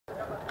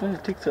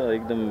ठिक छ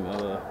एकदम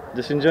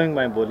जस्ट इन्जोइङ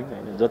माई बोलिङ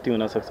होइन जति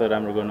हुनसक्छ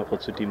राम्रो गर्न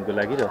खोज्छु टिमको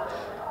लागि र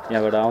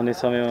यहाँबाट आउने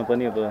समयमा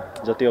पनि अब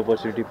जति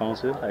अपर्च्युनिटी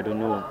पाउँछु I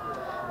don't know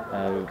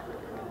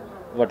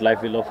what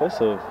life will offer.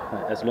 So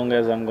as long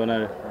as I'm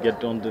gonna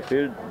get on the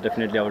field,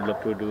 definitely I would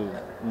love to do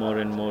more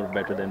and more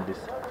better than this.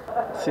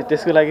 See,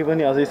 त्यसको लागि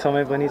पनि अझै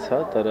समय पनि छ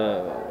तर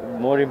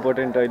more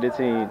important अहिले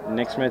चाहिँ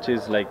next match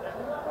is like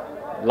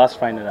last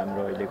final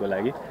हाम्रो अहिलेको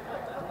लागि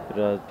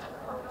र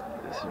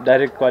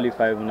डाइरेक्ट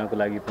क्वालिफाई हुनको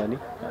लागि पनि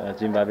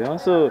जिम्बाब्वेमा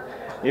so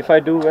if I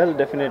do well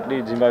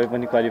definitely Zimbabwe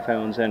पनि क्वालिफाई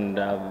हुन्छ and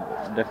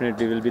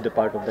definitely will be the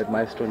part of that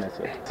milestone as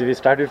well. So we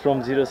started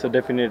from zero, so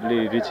definitely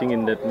reaching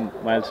in that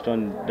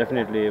milestone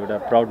definitely a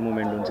proud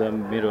moment huncha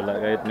mero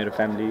lagayat mero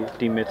family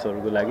teammates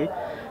haruko lagi.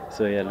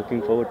 So yeah,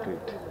 looking forward to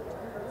it.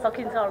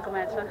 Sakincha arko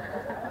match ma.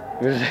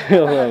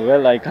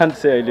 Well, I can't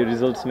say अहिले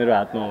results मेरो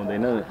हातमा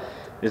हुँदैन.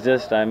 It's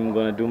just I'm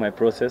going to do my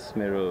process.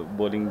 मेरो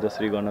bowling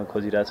जसरी गर्न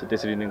खोजिरहेको छु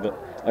त्यसरी नै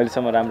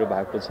अहिलेसम्म राम्रो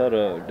भएको छ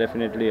र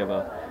definitely अब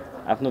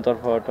आफ्नो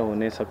तर्फबाट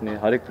हुने सक्ने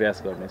हरेक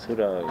प्रयास गर्नेछु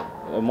र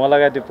म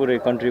लगायत त्यो पुरै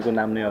कन्ट्रीको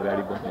नाम नै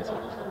अगाडि बढ्नेछ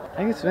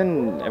I guess when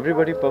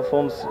everybody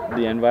परफर्म्स the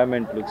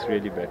environment looks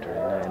really better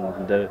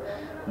and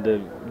the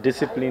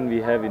discipline we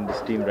have in this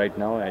team right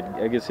now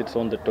I guess it's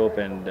on the top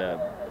and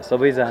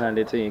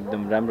सबैजनाले चाहिँ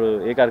एकदम राम्रो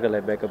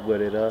एकअर्कालाई ब्याकअप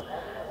गरेर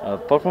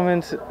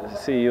पर्फर्मेन्स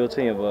चाहिँ यो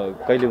चाहिँ अब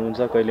कहिले हुन्छ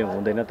कहिले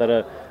हुँदैन तर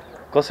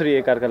कसरी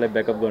एकअर्कालाई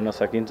ब्याकअप गर्न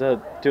सकिन्छ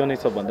त्यो नै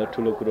सबभन्दा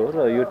ठुलो कुरो हो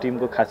र यो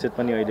टिमको खासियत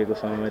पनि अहिलेको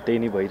समयमा त्यही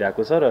नै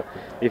भइरहेको छ र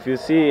इफ यु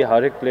सी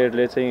हरेक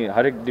प्लेयरले चाहिँ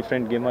हरेक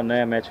डिफ्रेन्ट गेममा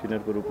नयाँ म्याच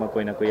विनरको रूपमा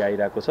कोही न कोही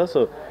आइरहेको छ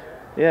सो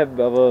या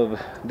अब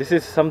this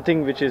is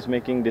something which is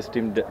making this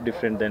team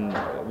different then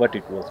what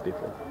it was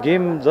before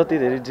game जति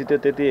धेरै जित्यो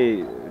त्यति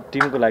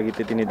टिमको लागि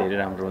त्यति नै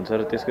धेरै राम्रो हुन्छ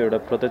र त्यसको एउटा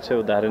प्रत्यक्ष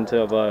उदाहरण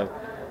चाहिँ अब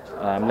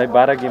हामीलाई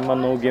 12 गेममा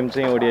 9 गेम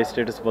चाहिँ ओडिआई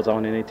स्टेटस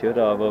बचाउने नै थियो र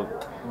अब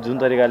जुन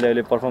तरिकाले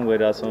अहिले पर्फर्म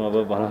गरिरहेको छौँ अब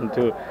भनौँ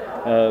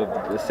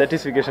त्यो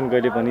सेटिस्फिकेसन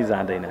कहिले पनि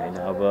जाँदैन होइन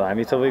अब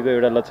हामी सबैको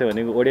एउटा लक्ष्य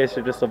भनेको ओडिआई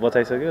स्टेटस त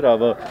बचाइसक्यो र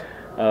अब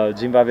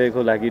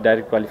जिम्बाब्वेको लागि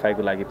डाइरेक्ट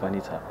क्वालिफाईको लागि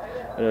पनि छ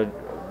र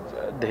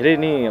धेरै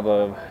नै अब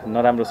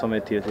नराम्रो समय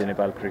थियो त्यो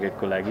नेपाल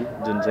क्रिकेटको लागि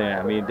जुन चाहिँ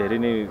हामी धेरै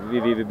नै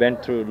we went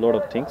through load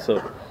of things so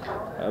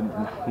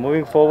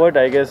moving forward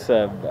I guess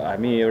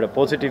हामी एउटा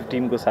पोजिटिभ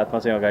टिमको साथमा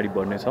चाहिँ अगाडि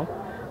बढ्नेछौँ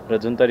र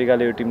जुन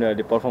तरिकाले यो टिमले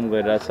अहिले पर्फर्म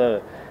गरिरहेछ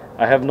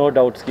आई हेभ नो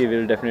डाउट्स कि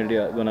will definitely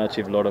gonna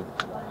achieve lot of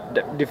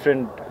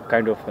different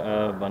kind of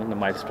भनौँ न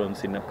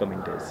milestones in upcoming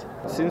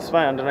days since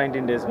my under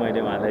 19 days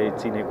मैले उहाँलाई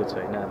चिनेको छु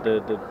होइन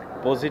द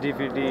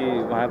पोजिटिभिटी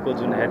उहाँको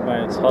जुन हेडमा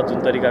छ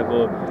जुन तरिकाको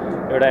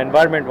एउटा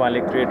इन्भाइरोमेन्ट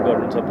उहाँले क्रिएट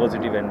गर्नुहुन्छ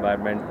positive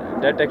environment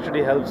that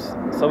actually helps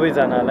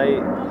सबैजनालाई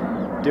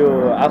त्यो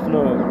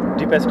आफ्नो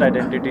डिपेस्ट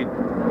आइडेन्टिटी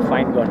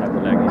फाइन्ड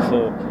गर्नको लागि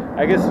so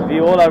I guess we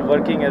all are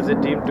working as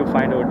a team to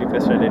find our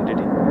deepest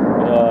identity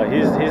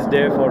he's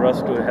there for us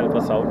to help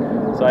us out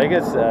so I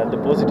guess the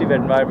positive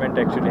environment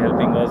actually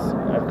helping us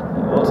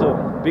also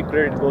big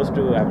credit goes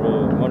to हाम्रो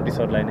Monty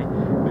सरलाई नै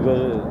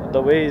because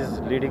the way he's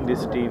leading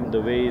this team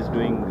the way he's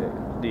doing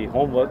the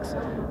homeworks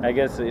I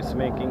guess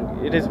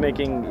it is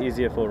making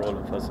easier for all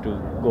of us to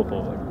go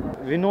forward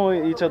we know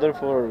each other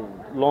for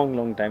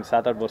long time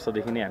 7-8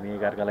 वर्षदेखि नै हामी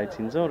एकअर्कालाई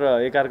चिन्छौँ र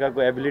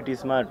एकअर्काको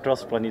एबिलिटिजमा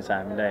trust पनि छ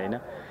हामीलाई हैन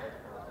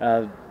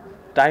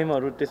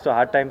टाइमहरु त्यस्तो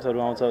हार्ड टाइम्सहरु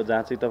आउँछ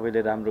जहाँ चाहिँ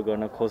तपाईले राम्रो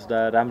गर्न खोज्दा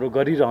राम्रो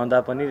गरिरहँदा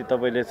पनि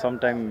तपाईले some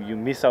time you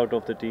miss out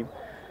of the team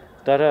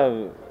तर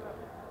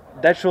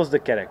that shows the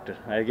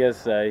character I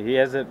guess he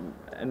has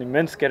an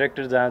immense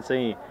character जहाँ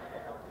चाहिँ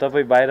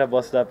तपाई बाहिर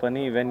बस्दा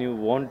पनि when you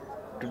want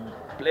to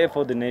play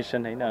for the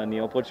nation हैन अनि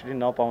अपर्च्युनिटी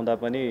नपाउँदा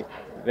पनि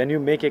when you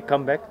make a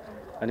comeback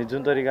अनि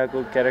जुन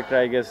तरिकाको क्यारेक्टर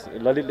आई गेस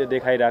ललितले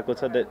देखाइरहेको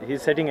छ that he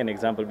is setting an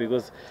example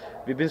because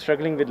we been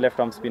struggling with left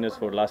arm spinners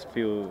for last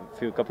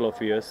few couple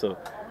of years so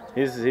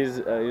his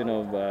you know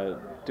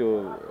त्यो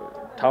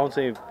ठाउँ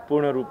चाहिँ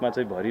पूर्ण रूपमा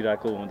चाहिँ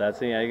भरिरहेको हुँदा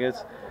चाहिँ आई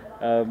गेस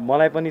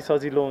मलाई पनि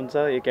सजिलो हुन्छ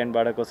एक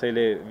एन्डबाट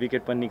कसैले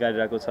विकेट पनि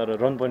निकालिरहेको छ र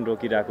रन पनि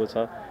रोकिरहेको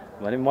छ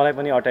भने मलाई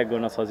पनि अट्याक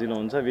गर्न सजिलो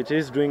हुन्छ which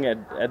is doing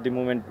at the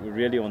moment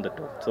really on the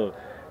top so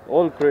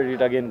all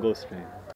credit again goes to him.